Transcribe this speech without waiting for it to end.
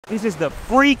This is the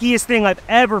freakiest thing I've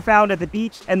ever found at the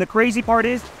beach, and the crazy part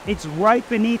is, it's right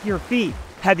beneath your feet.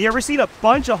 Have you ever seen a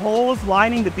bunch of holes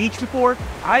lining the beach before?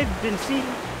 I've been seeing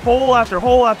hole after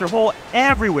hole after hole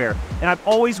everywhere, and I've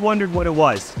always wondered what it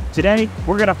was. Today,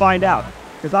 we're gonna find out,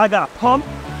 because I got a pump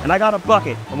and I got a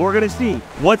bucket, and we're gonna see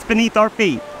what's beneath our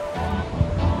feet.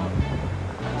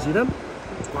 See them?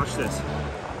 Watch this.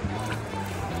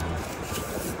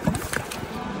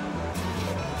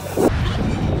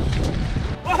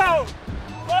 Whoa!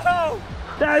 Whoa!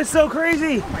 That is so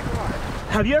crazy! Oh my god.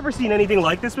 Have you ever seen anything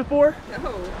like this before?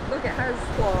 No, look, it has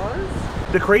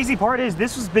claws. The crazy part is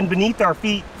this has been beneath our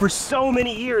feet for so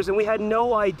many years, and we had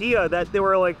no idea that they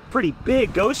were like pretty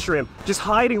big ghost shrimp just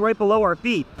hiding right below our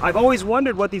feet. I've always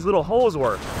wondered what these little holes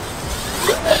were.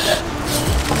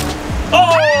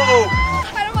 Oh!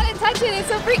 I don't want to touch it, it's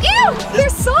so freaky. Ew! They're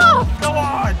soft! Come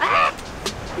on! Ah!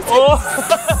 It's Oh!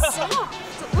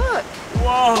 soft! Look!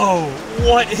 Whoa!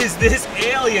 What is this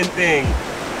alien thing?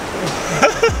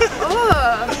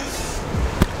 Ugh!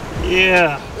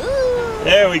 Yeah. Ooh.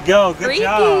 There we go. Good Freaky.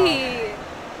 job.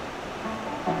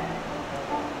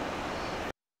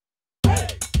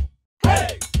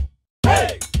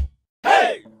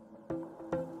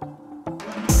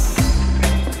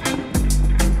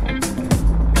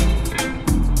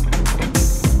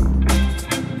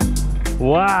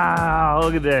 Wow,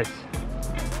 look at this.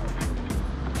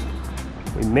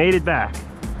 We made it back.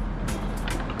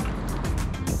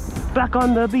 Back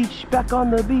on the beach,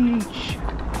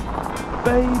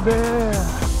 baby.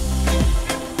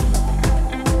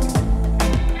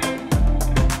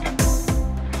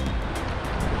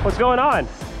 What's going on?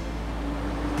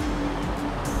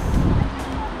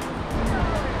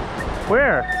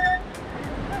 Where?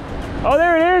 Oh,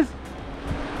 there it is.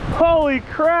 Holy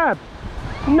crap.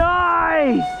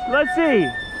 Nice! Let's see.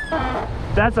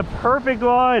 That's a perfect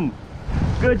one.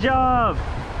 Good job.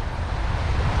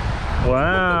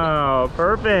 Wow,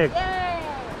 perfect. Yay.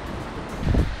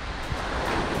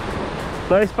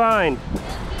 Nice find.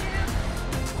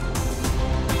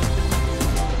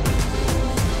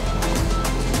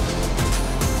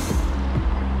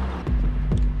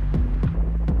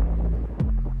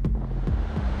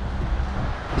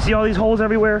 You see all these holes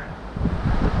everywhere?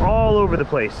 All over the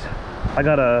place. I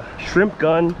got a shrimp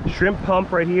gun, shrimp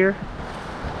pump right here.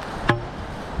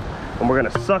 And we're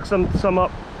gonna suck some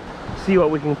up, see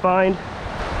what we can find.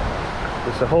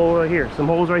 There's a hole right here, some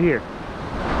holes right here.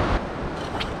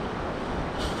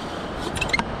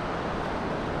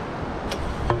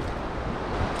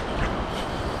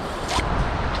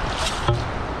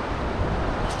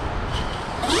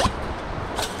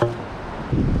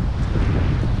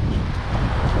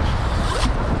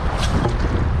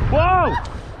 Whoa!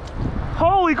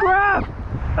 Holy crap!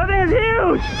 That thing is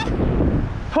huge!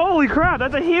 Holy crap,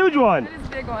 that's a huge one! That is a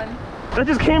big one. That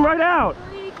just came right out!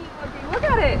 Freaky looking. Look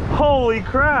at it! Holy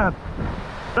crap!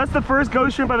 That's the first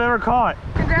ghost shrimp I've ever caught.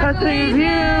 That thing is huge!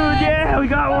 Yeah, we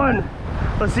got one!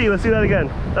 Let's do that again.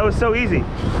 That was so easy.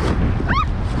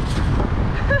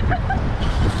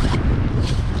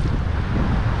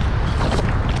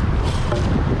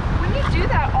 When you do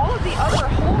that, all of the other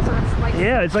holes are like...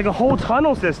 Yeah, it's like a whole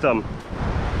tunnel system.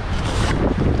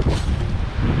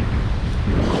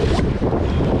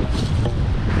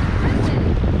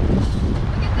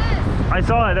 I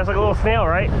saw it. That's like a little snail,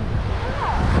 right? Yeah.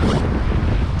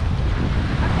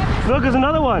 Look, there's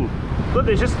another one. Look,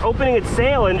 it's just opening its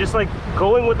sail and just like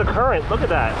going with the current. Look at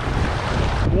that.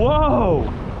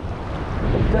 Whoa!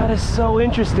 That is so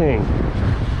interesting.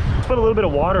 Put a little bit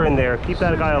of water in there. Keep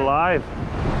that guy alive.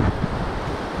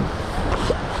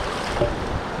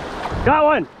 Got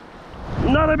one!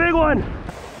 Another big one!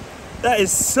 That is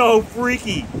so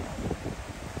freaky.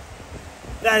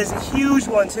 That is a huge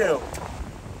one too.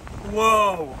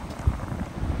 Whoa!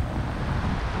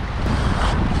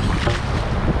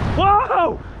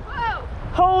 Whoa! Whoa!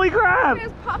 Holy crap!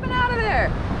 It's popping out of there.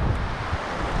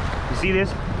 You see this?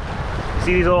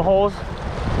 See these little holes?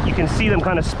 You can see them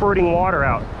kind of spurting water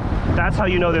out. That's how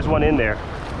you know there's one in there.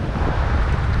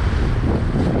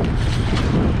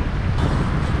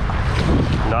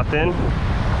 Nothing.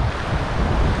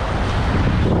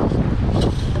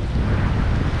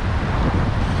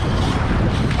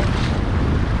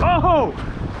 Oh!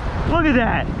 Look at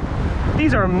that!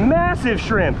 These are massive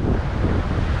shrimp.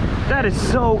 That is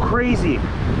so crazy.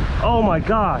 Oh my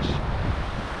gosh.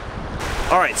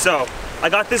 All right, so I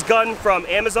got this gun from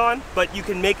Amazon, but you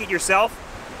can make it yourself.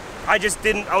 I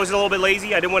was a little bit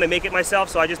lazy. I didn't want to make it myself,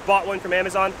 so I just bought one from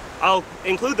Amazon. I'll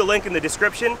include the link in the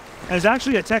description. There's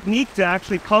actually a technique to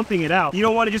actually pumping it out. You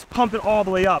don't want to just pump it all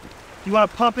the way up. You want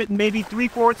to pump it maybe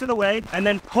 3/4 of the way and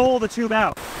then pull the tube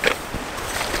out.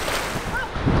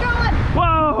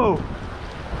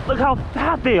 Look how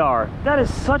fat they are. That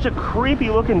is such a creepy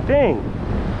looking thing.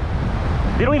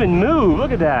 They don't even move.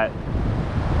 Look at that.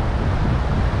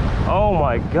 Oh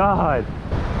my God.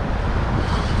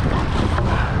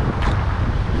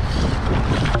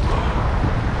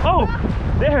 Oh,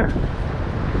 there.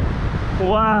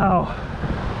 Wow.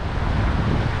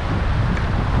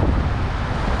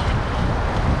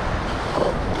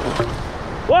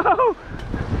 Whoa.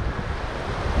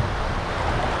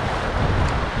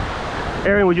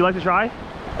 Aaron, would you like to try?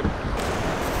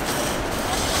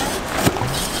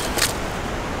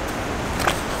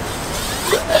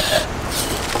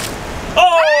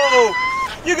 Oh!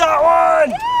 You got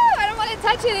one! Ew, I don't want to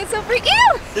touch it. It's so freaky.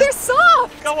 Ew! They're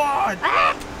soft! Go on!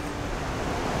 Ah.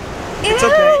 It's Ew.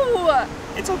 okay.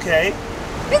 It's okay.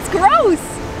 It's gross!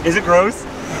 Is it gross?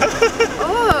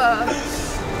 Ugh.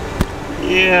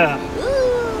 Yeah.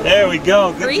 Ooh. There we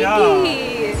go. Good Freaky. job.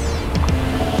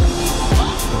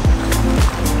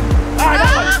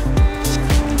 Ah.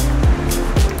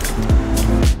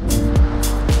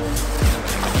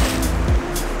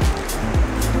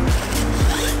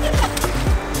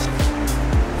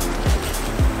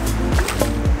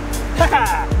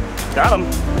 Got him.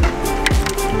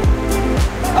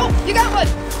 Oh, you got one!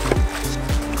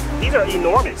 These are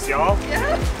enormous, y'all.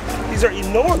 Yeah? These are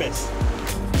enormous.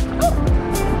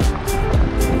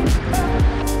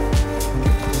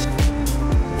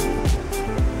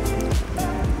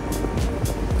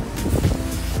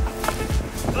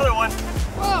 Another one.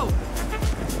 Whoa!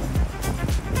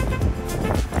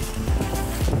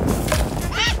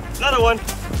 Another one.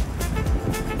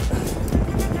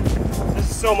 This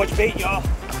is so much bait, y'all.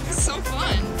 This is so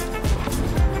fun.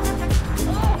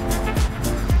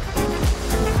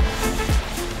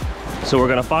 So we're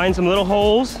gonna find some little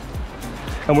holes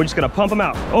and we're just gonna pump them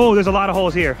out. Oh, there's a lot of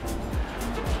holes here.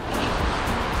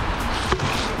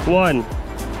 1,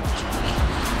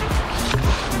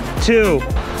 2.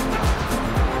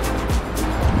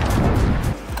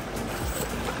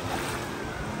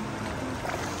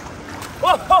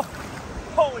 Whoa!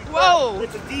 Holy crap. Whoa.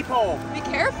 It's a deep hole. Be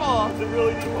careful. It's a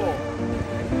really deep hole.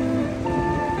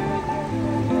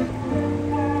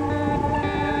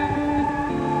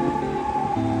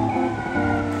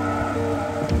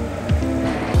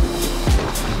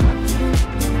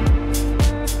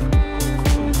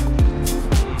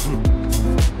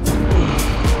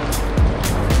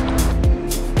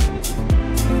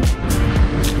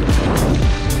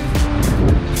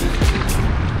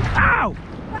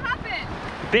 What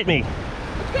happened? Bit me.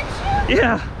 Did you?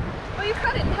 Yeah. Well, you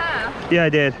cut it in half. Yeah, I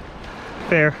did.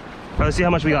 Fair. All right, let's see how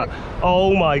much we got.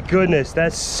 Oh my goodness,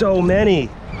 that's so many.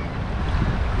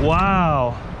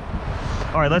 Wow.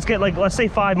 All right, let's get like, let's say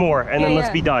 5 more and then let's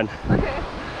be done. Okay.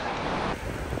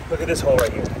 Look at this hole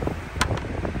right here.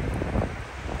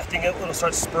 I think it'll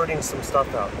start spurting some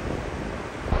stuff out.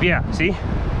 Yeah, see?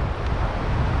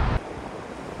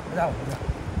 Look out, look out.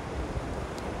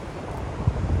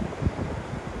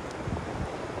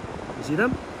 You see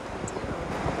them?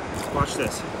 Watch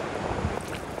this.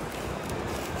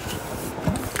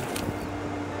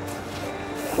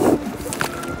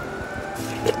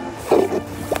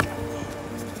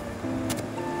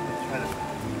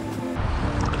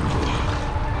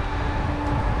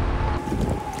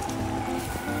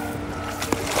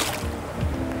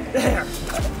 There.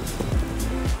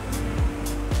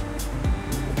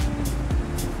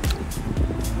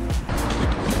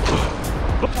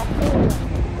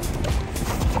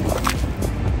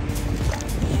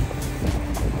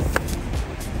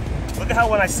 Look at how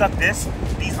when I suck this,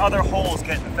 these other holes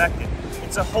get affected.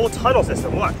 It's a whole tunnel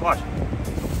system. Watch, watch.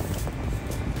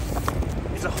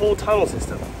 It's a whole tunnel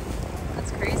system.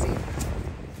 That's crazy.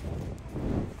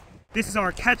 This is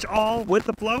our catch-all with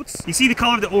the floats. You see the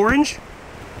color of the orange?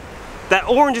 That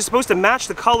orange is supposed to match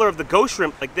the color of the ghost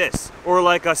shrimp like this, or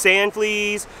like a sand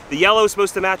fleas. The yellow is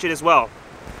supposed to match it as well.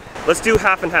 Let's do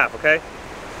half and half, okay?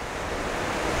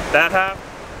 That half.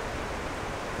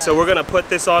 So we're gonna put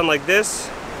this on like this.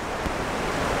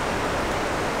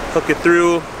 Hook it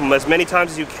through as many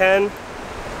times as you can.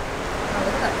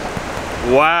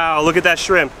 Wow, look at that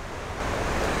shrimp.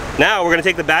 Now we're gonna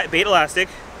take the bait elastic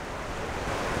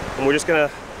and we're just gonna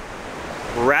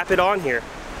wrap it on here.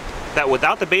 That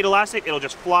without the bait elastic, it'll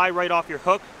just fly right off your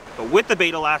hook. But with the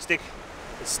bait elastic,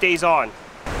 it stays on.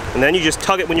 And then you just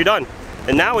tug it when you're done.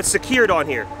 And now it's secured on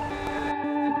here.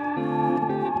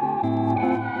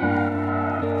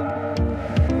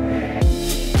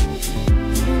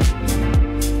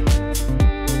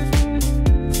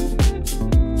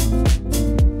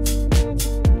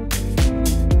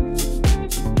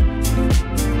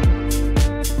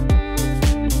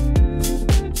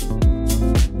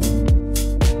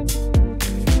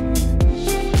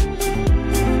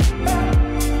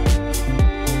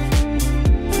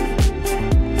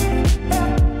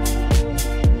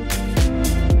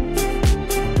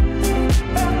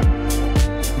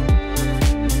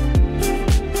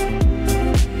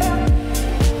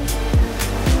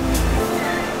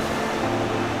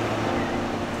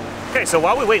 so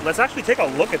while we wait, let's actually take a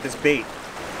look at this bait.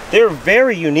 They're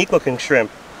very unique looking shrimp.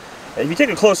 And if you take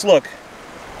a close look,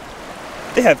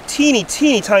 they have teeny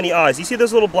tiny eyes. You see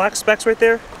those little black specks right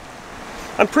there?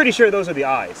 I'm pretty sure those are the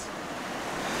eyes.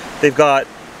 They got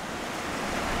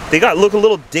look a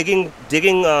little digging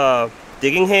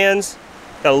hands.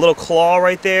 Got a little claw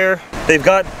right there. They've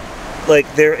got like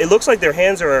it looks like their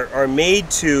hands are made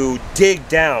to dig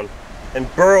down and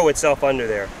burrow itself under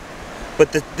there.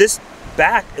 But this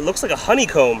back, it looks like a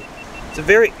honeycomb. It's a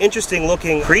very interesting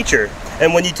looking creature.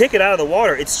 And when you take it out of the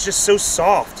water, it's just so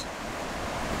soft.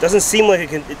 Doesn't seem like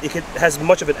it has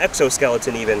much of an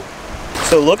exoskeleton even.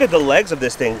 So look at the legs of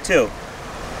this thing too.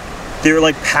 They're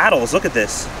like paddles, look at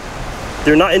this.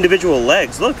 They're not individual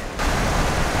legs, look.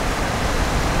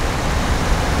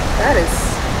 That is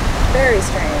very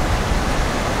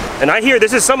strange. And I hear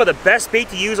this is some of the best bait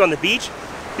to use on the beach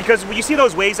because when you see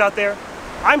those waves out there,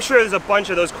 I'm sure there's a bunch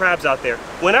of those crabs out there.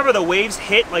 Whenever the waves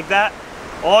hit like that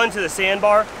onto the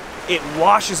sandbar, it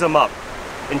washes them up.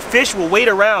 And fish will wait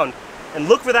around and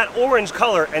look for that orange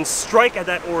color and strike at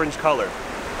that orange color.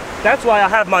 That's why I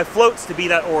have my floats to be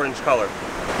that orange color.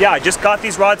 Yeah, I just got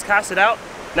these rods casted out.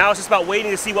 Now it's just about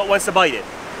waiting to see what wants to bite it.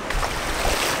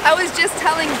 I was just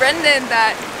telling Brendan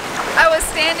that I was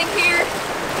standing here,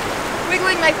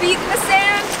 wiggling my feet in the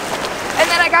sand, and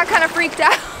then I got kind of freaked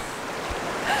out.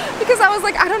 Because I was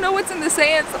like, I don't know what's in the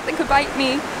sand, something could bite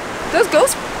me. Those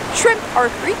ghost shrimp are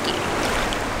freaky.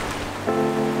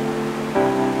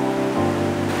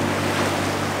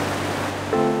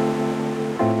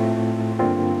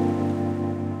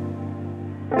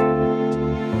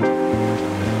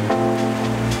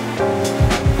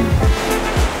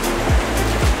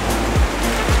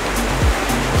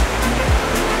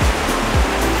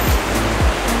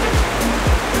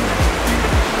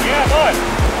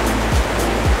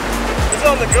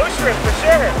 On the ghost shrimp for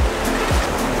sure.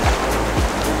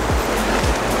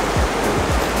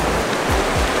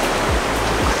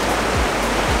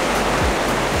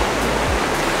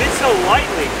 It's so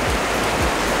lightly.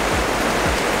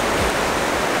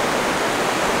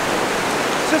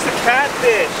 It's just a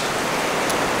catfish.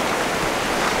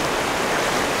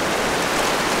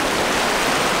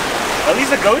 At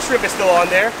least the ghost shrimp is still on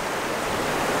there.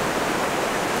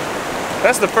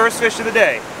 That's the first fish of the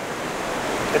day.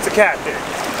 It's a catfish.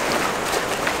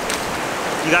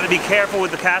 You gotta be careful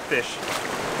with the catfish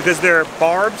because their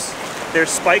barbs, their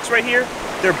spikes right here,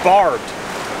 they're barbed.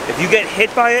 If you get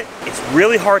hit by it, it's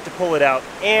really hard to pull it out,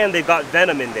 and they've got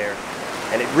venom in there,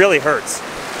 and it really hurts.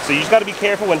 So you just gotta be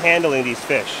careful when handling these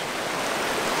fish.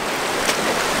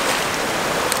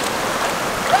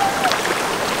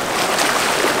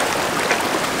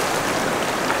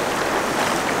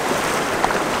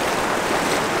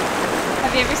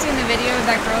 Have you ever seen the video of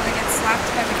that girl that gets slapped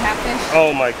by the catfish?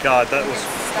 Oh my god, that was...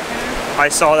 Stuck in her? I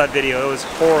saw that video, it was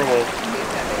horrible. I hate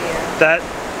that video.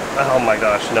 Oh my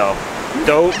gosh, no.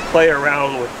 Don't play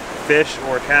around with fish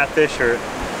or catfish or...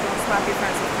 Don't slap your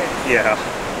friends with fish. Yeah.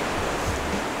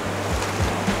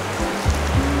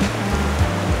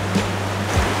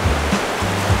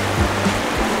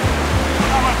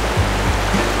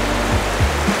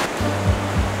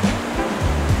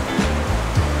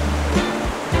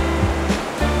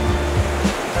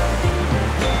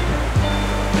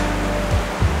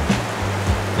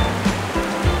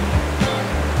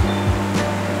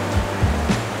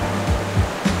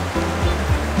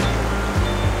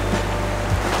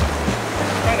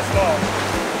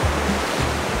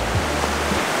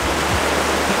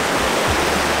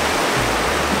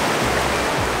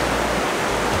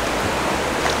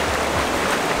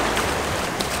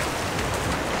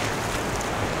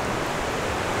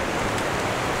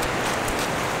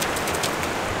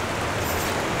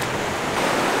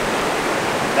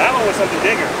 That one was something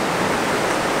bigger.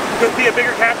 Could be a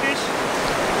bigger catfish.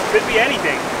 Could be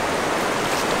anything.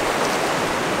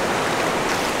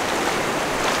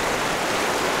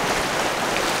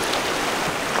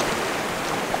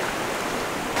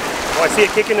 Oh, I see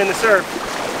it kicking in the surf.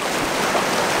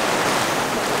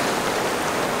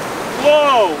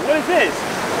 Whoa, what is this?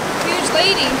 Huge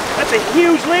lady. That's a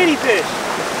huge ladyfish.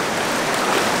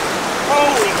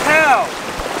 Holy cow.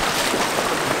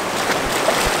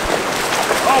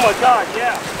 Oh my god,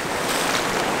 yeah.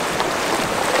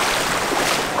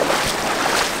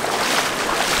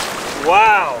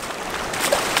 Wow.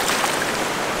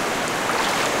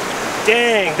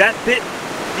 Dang, that bit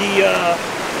the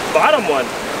bottom one.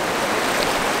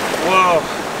 Whoa.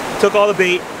 Took all the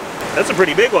bait. That's a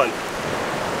pretty big one.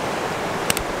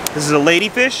 This is a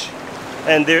ladyfish,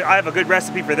 and I have a good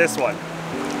recipe for this one.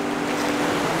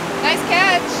 Nice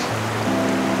catch.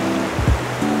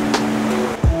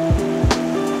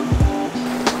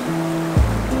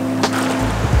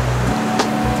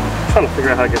 I'm trying to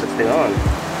figure out how to get this thing on.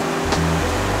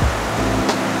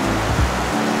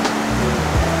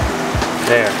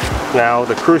 There. Now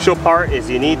the crucial part is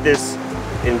you need this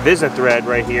Invisa thread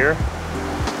right here,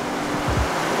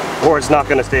 or it's not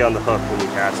going to stay on the hook when you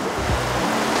cast it.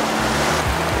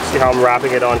 See how I'm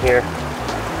wrapping it on here?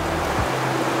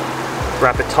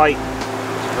 Wrap it tight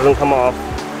so it doesn't come off.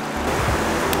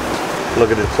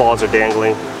 Look at the claws are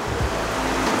dangling.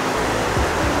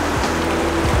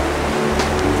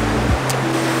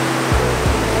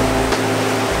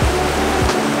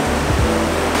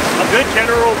 A good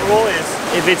general rule is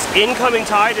if it's incoming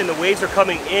tide and the waves are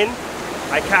coming in,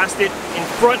 I cast it in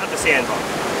front of the sandbar.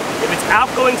 If it's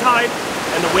outgoing tide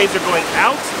and the waves are going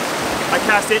out, I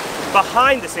cast it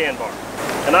behind the sandbar.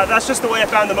 And that's just the way I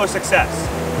found the most success.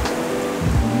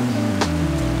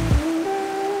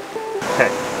 Okay,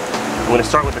 I'm going to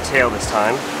start with the tail this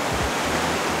time.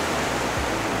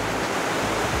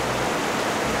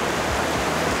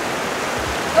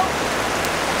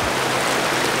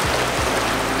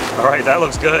 All right, that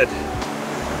looks good.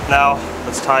 Now,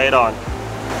 let's tie it on.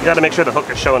 You got to make sure the hook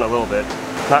is showing a little bit,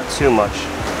 not too much.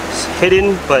 It's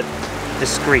hidden, but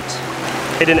discreet.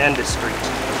 Hidden and discreet.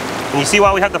 And you see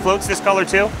why we have the floats this color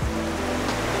too?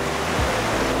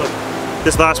 Look,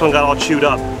 this last one got all chewed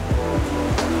up.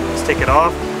 Let's take it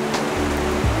off.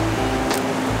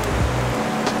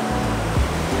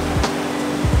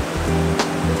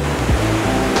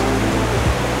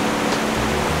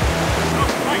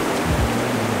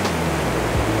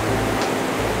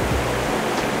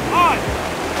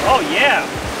 Oh yeah,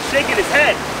 shaking his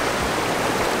head.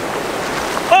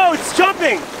 Oh, it's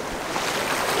jumping.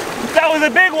 That was a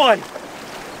big one.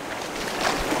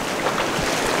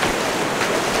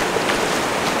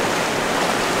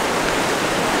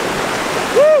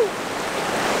 Woo!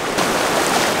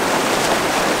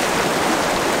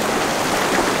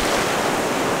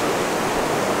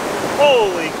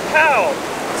 Holy cow,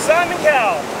 Simon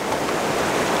cow.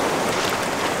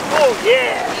 Oh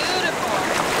yeah.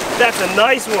 That's a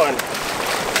nice one.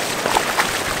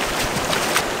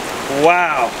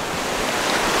 Wow.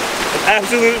 An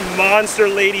absolute monster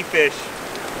ladyfish.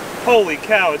 Holy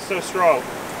cow, it's so strong.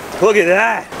 Look at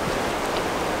that.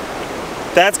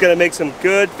 That's gonna make some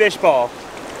good fish ball.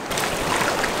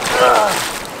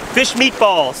 Fish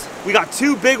meatballs. We got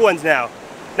 2 big ones now.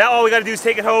 Now all we gotta do is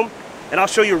take it home and I'll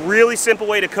show you a really simple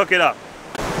way to cook it up.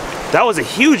 That was a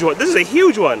huge one. This is a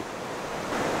huge one.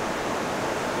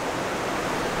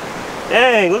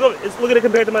 Dang, look at it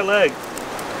compared to my leg.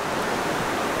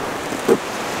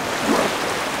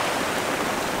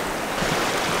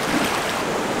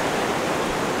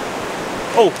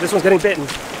 Oh, this one's getting bitten.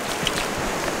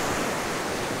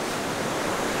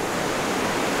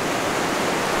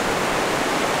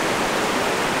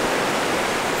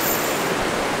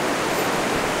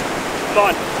 Come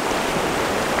on.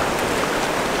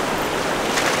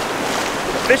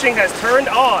 The fishing has turned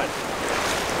on.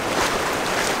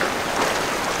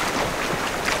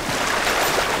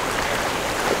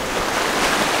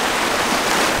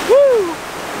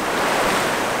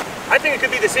 I think it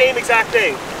could be the same exact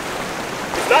thing.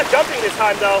 It's not jumping this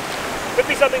time though. Could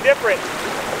be something different.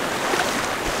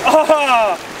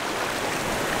 Oh!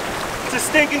 It's a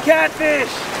stinking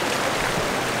catfish!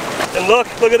 And look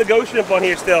at the ghost shrimp on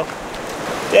here still.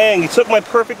 Dang, you took my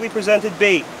perfectly presented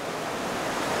bait.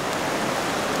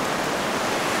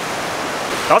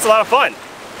 That was a lot of fun.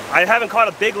 I haven't caught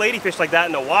a big ladyfish like that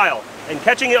in a while. And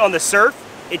catching it on the surf,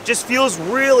 it just feels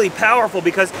really powerful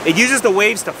because it uses the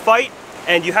waves to fight.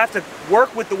 And you have to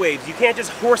work with the waves. You can't just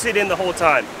horse it in the whole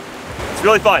time. It's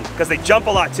really fun because they jump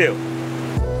a lot too.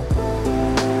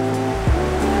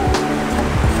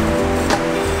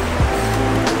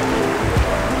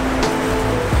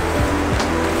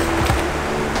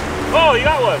 Oh, you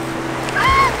got one.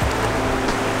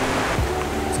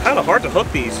 It's kind of hard to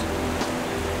hook these.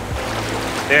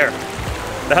 There.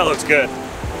 That looks good.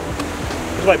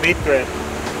 Here's my bait thread.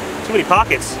 Too many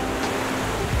pockets.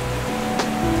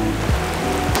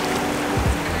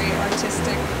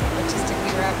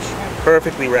 Artistically wrapped shrimp.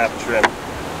 Perfectly wrapped shrimp.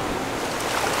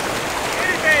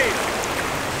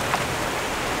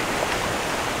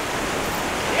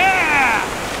 Yeah!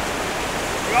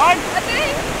 You on? I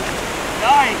think.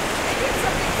 Nice. Maybe it's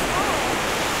something small.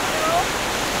 You know?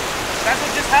 That's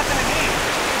what just happened to me.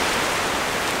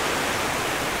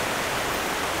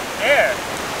 There.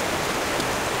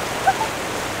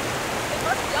 It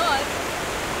must be on. It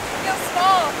feels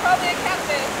small. Probably a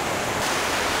catfish.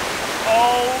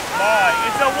 Oh my,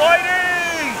 it's a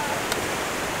whiting!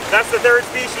 That's the 3rd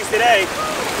species today.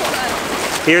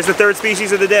 Here's the 3rd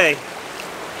species of the day.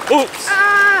 Oops!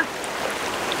 Ah!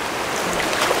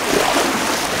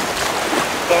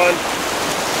 Gone.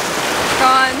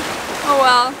 Gone. Oh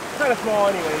well. Kind of small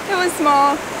anyway. It was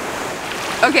small.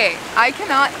 Okay, I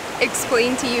cannot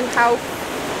explain to you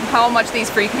how much these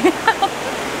freak me out.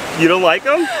 You don't like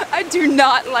them? I do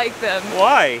not like them.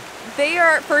 Why? They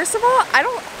are, first of all,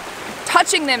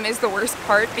 touching them is the worst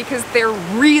part because they're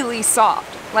really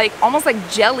soft. Like, almost like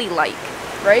jelly-like,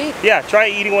 right? Yeah, try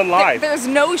eating one live. There's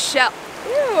no shell.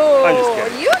 Ew, I'm just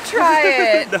kidding. You try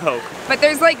it. No. But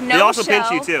there's like no shell. They also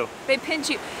pinch you too. They pinch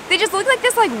you. They just look like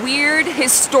this like weird,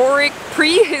 historic,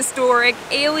 prehistoric,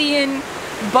 alien,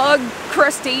 bug,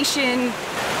 crustacean,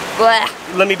 blah.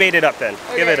 Let me bait it up then.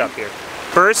 Okay. Give it up here.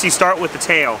 First, you start with the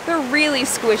tail. They're really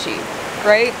squishy,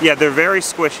 right? Yeah, they're very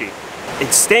squishy.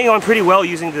 It's staying on pretty well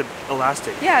using the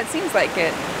elastic. Yeah, it seems like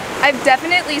it. I've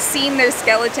definitely seen their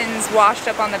skeletons washed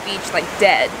up on the beach like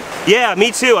dead. Yeah, me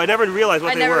too. I never realized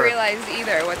what they were. I never realized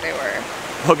either what they were.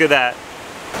 Look at that.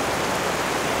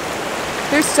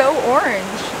 They're so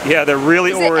orange. Yeah, they're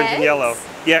really orange and eggs? yellow.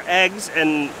 Yeah, eggs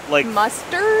and like...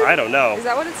 Mustard? I don't know. Is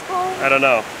that what it's called? I don't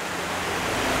know.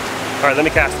 All right, let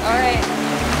me cast it. All right.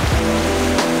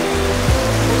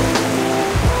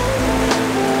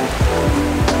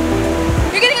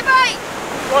 You're getting a bite!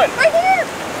 What? Right here!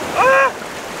 Ah!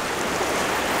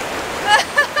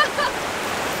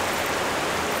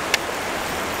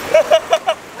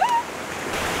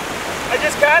 I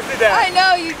just casted that. I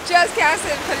know, you just cast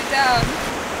it and put it down.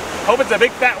 Hope it's a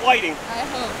big fat whiting. I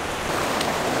hope.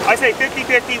 I say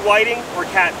 50-50 whiting or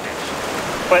catfish.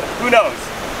 But who knows?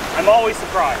 I'm always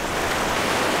surprised.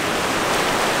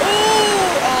 Ooh!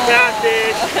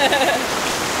 Catfish!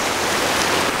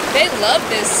 They love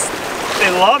this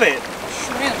They love it.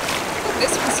 shrimp. Look,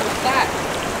 this one's so fat.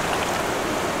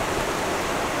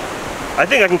 I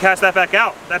think I can cast that back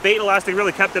out. That bait elastic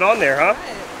really kept it on there, huh?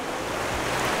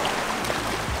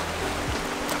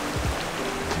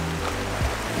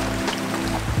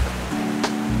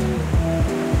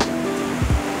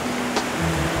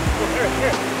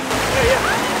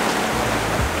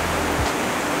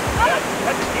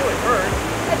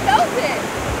 I felt it.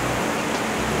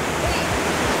 Wait,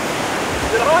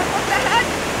 Is it on? what the heck?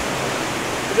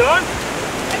 Is it on?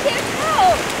 I can't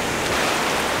tell.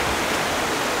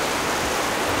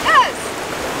 Yes.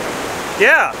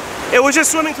 Yeah. It was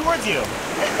just swimming towards you.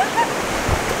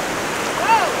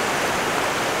 Whoa.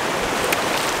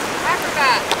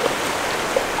 Acrobat.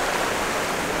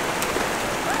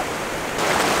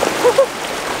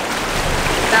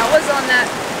 That was on that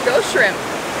ghost shrimp.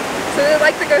 So they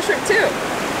like the ghost shrimp too.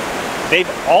 They've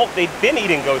been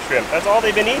eating ghost shrimp. That's all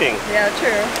they've been eating. Yeah,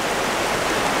 true.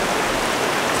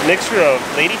 It's a mixture of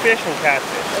ladyfish and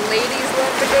catfish. The ladies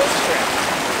love the ghost shrimp.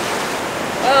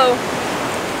 Oh.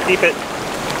 Keep it.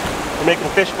 We're making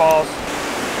fish balls.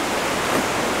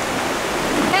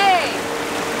 Hey.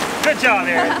 Good job,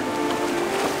 Aaron.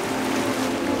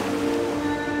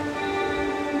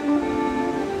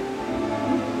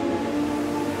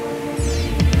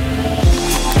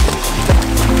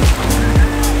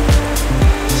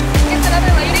 It's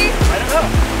another lady? I don't know.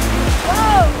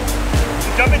 Whoa.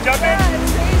 You jumping, jumping? Yeah,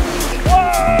 it's crazy.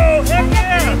 Whoa! Heck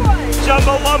yeah! Big one.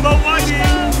 Jumbo Wumbo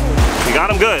whiting! We got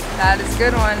him good. That is a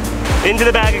good one. Into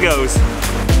the bag it goes.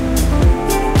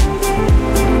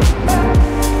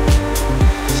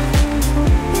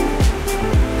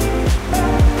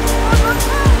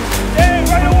 Hey,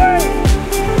 right away!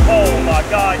 Oh my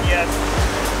God, yes.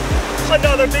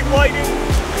 Another big whiting.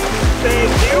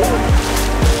 Thank you.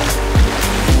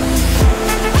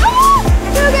 Oh,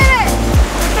 look at it!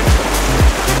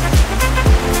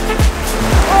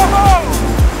 Oh!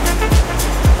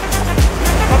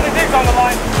 Something big's on the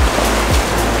line.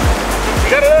 We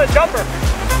got another jumper.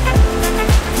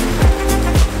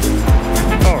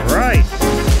 All right.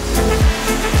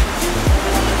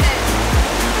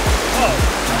 Oh.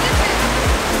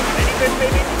 Ladyfish,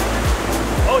 maybe?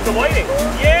 Oh, it's a whiting.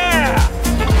 Yeah!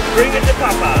 Bring it to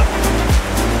Papa.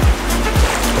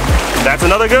 That's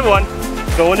another good one.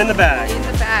 Going in the bag. In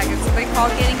the bag. It's what they call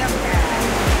getting a bag.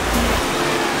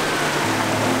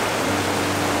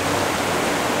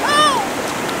 Oh!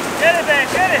 Get it, man,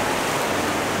 get it.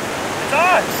 It's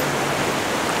on.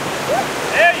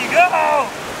 There you go.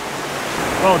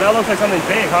 Oh, that looks like something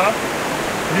big, huh?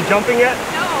 Is it jumping yet?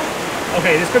 No.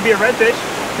 Okay, this could be a redfish.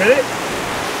 Could it?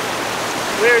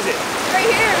 Where is it? Right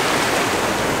here.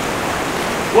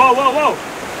 Whoa, whoa, whoa.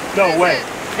 No What is way. it?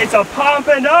 It's a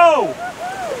pompano.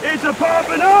 It's a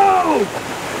pompano.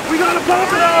 We got a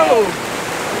pompano.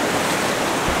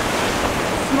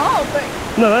 Small, but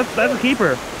No, that's a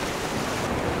keeper.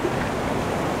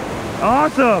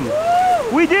 Awesome.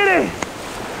 woo! We did it.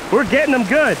 We're getting them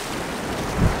good.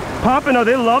 Pompano,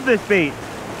 they love this bait.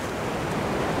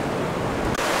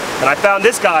 And I found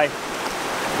this guy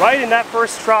right in that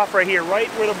first trough right here, right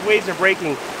where the waves are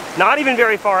breaking. Not even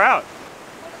very far out.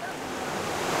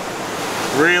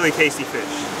 Really tasty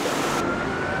fish.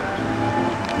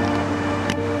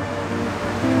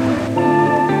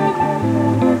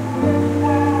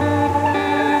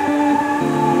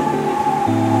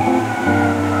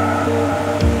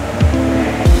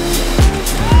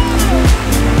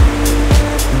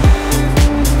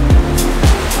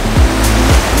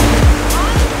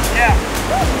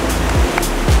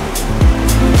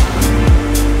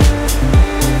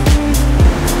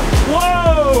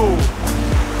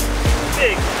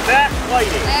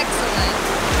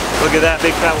 Excellent. Look at that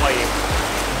big fat whiting.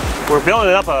 We're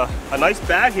building up a nice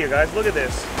bag here, guys. Look at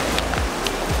this.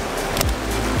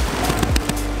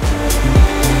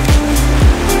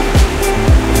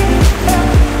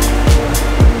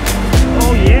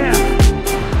 Oh yeah.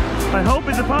 I hope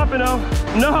it's a pompano.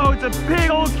 No, it's a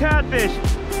big old catfish.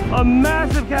 A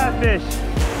massive catfish.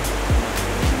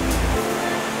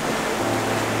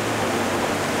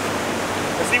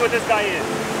 Let's see what this guy is.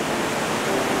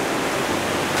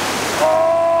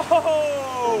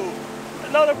 Oh,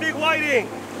 another big whiting.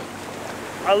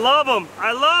 I love them.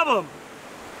 I love them.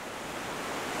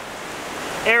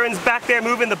 Erin's back there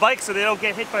moving the bike so they don't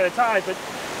get hit by the tide, but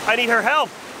I need her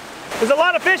help. There's a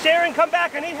lot of fish, Erin. Come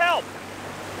back. I need help.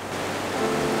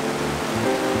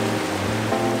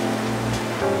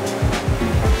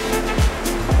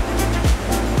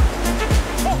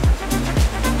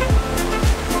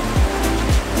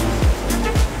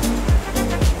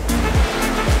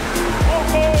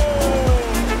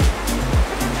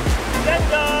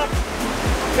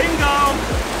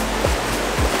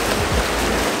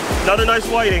 Another nice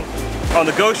whiting on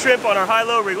the ghost shrimp on our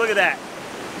high-low rig. Look at that.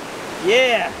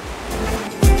 Yeah.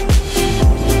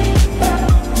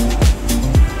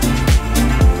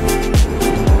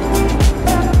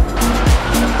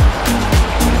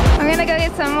 I'm gonna go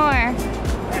get some more.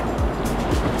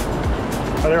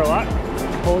 Are there a lot?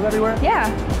 Holes everywhere? Yeah,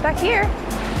 back here.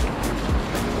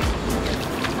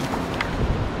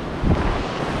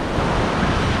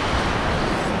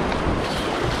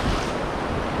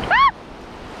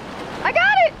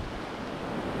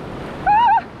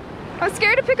 I'm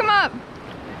scared to pick him up.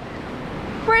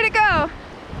 Where'd it go?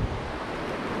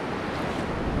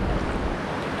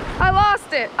 I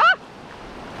lost it. Ah!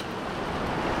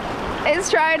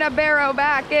 It's trying to burrow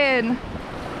back in.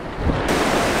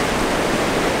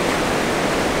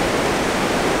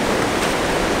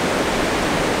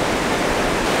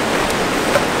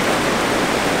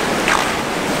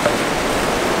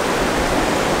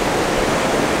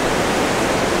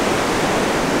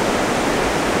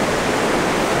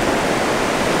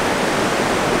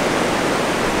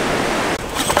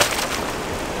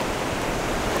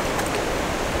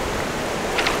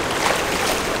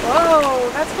 Whoa,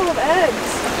 that's full of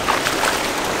eggs.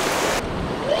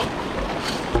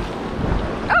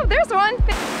 Oh, there's one.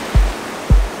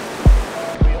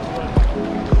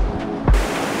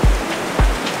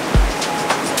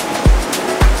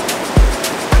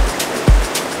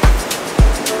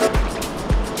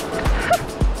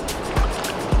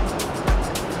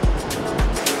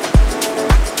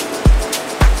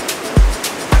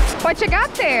 What you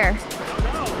got there?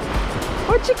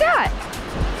 What you got?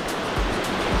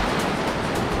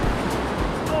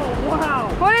 Wow!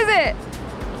 What is it?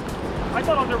 I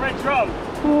thought it was a red drum.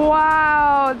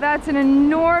 Wow, that's an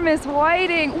enormous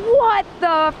whiting. What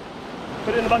the?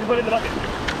 Put it in the bucket, put it in the bucket.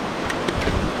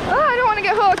 Oh, I don't want to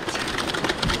get hooked.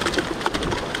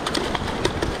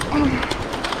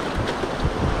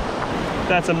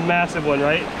 That's a massive one,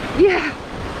 right? Yeah,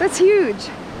 that's huge.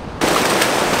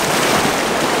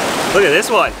 Look at this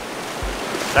one.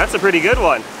 That's a pretty good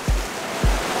one.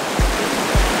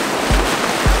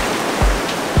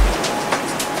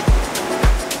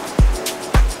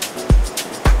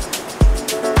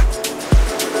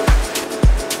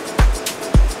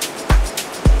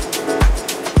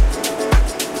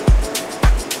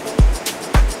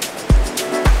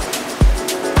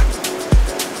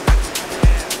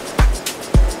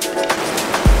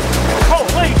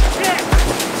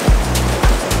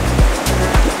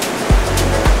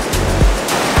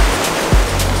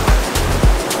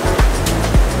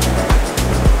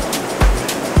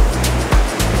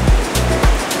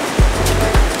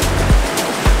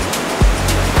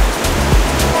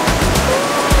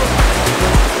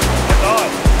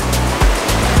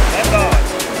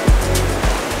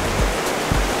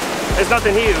 It's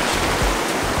nothing huge.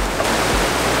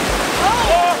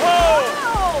 Oh!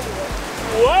 Whoa!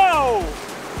 Whoa!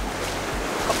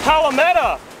 A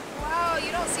palometa! Wow,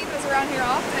 you don't see those around here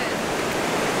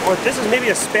often. Or this is maybe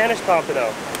a Spanish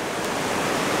pompano.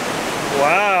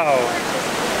 Wow.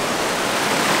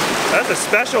 That's a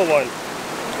special one.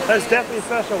 That's definitely a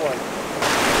special one.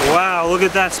 Wow, look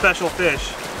at that special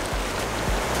fish.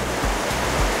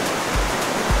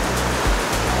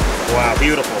 Wow,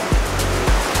 beautiful.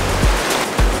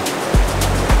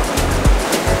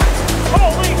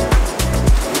 Holy!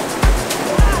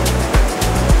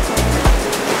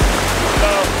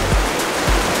 No.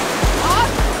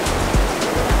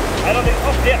 I don't think,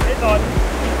 oh yeah, it's on.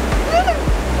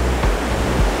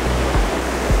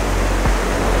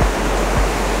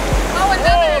 Oh,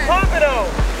 another! Oh, pompano!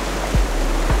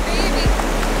 Baby.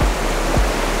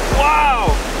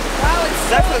 Wow! Wow, it's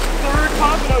That's so... the third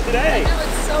pompano today. I know,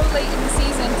 it's so late in the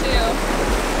season too.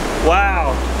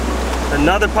 Wow,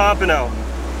 another pompano.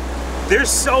 There's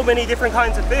so many different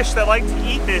kinds of fish that like to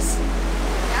eat this.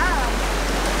 Yeah.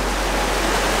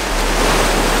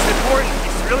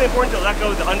 It's really important to let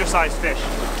go of the undersized fish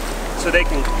so they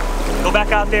can go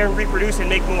back out there and reproduce and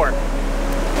make more.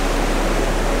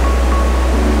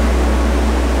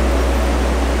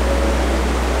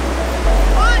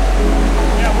 What?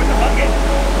 Yeah, with the bucket.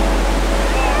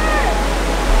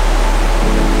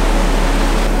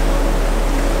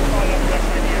 Oh, that's the best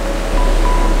idea.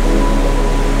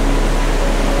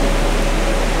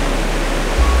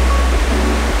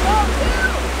 Oh,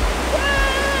 two!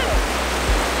 Woo!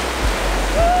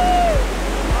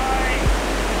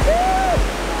 Woo!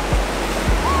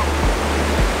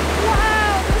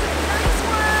 Wow, those are nice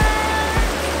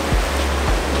ones!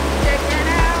 Check that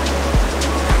out!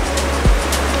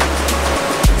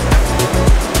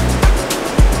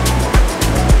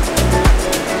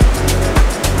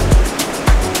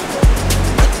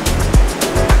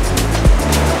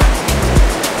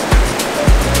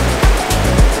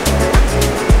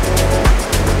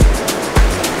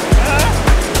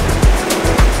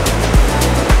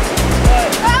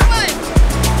 That one!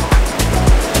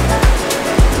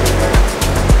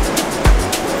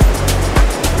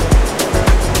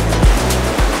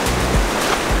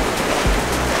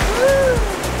 Woo!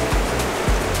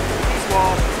 He's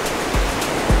small.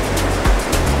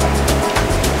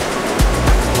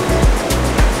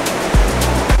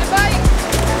 Good bite!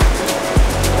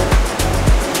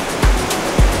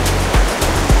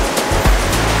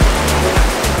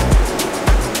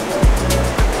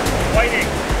 Whiting.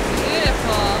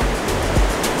 Beautiful.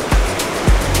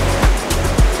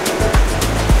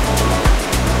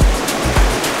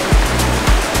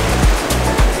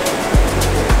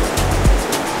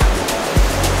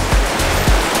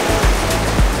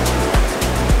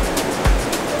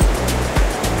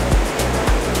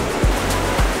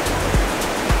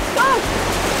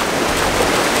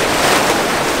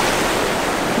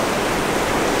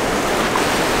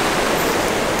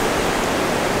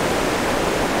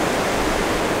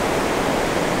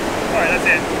 Alright, that's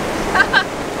it.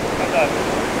 I'm done.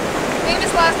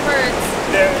 Famous last words.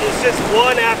 There is just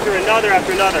one after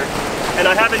another, and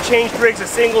I haven't changed rigs a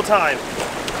single time.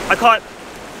 I caught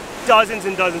dozens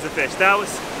and dozens of fish.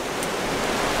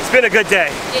 It's been a good day.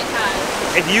 It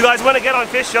has. If you guys want to get on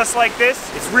fish just like this,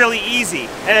 it's really easy.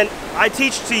 And I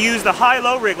teach to use the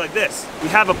high-low rig like this. We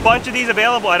have a bunch of these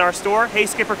available at our store,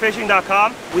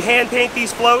 heyskipperfishing.com. We hand paint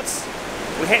these floats.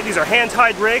 These are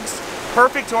hand-tied rigs,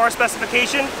 perfect to our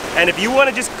specification. And if you want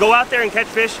to just go out there and catch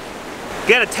fish,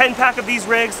 get a 10-pack of these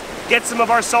rigs, get some of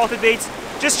our salted baits,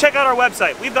 just check out our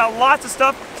website. We've got lots of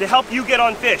stuff to help you get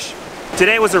on fish.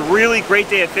 Today was a really great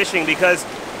day of fishing because,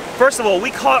 first of all,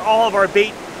 we caught all of our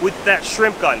bait with that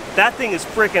shrimp gun. That thing is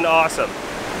freaking awesome.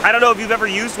 I don't know if you've ever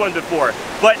used one before,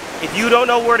 but if you don't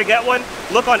know where to get one,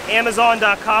 look on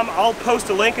Amazon.com. I'll post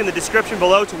a link in the description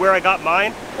below to where I got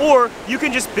mine, or you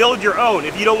can just build your own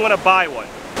if you don't want to buy one.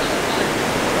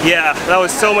 Yeah, that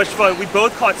was so much fun. We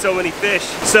both caught so many fish.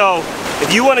 So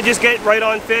if you want to just get right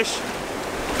on fish,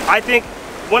 I think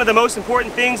one of the most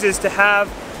important things is to have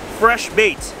fresh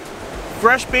bait.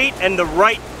 Fresh bait and the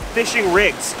right fishing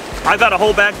rigs. I've got a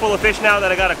whole bag full of fish now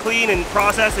that I gotta clean and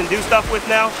process and do stuff with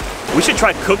now. We should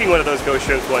try cooking one of those ghost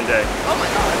shrimps one day. Oh my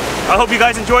god. I hope you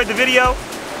guys enjoyed the video.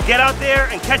 Get out there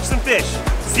and catch some fish.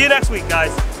 See you next week,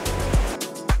 guys.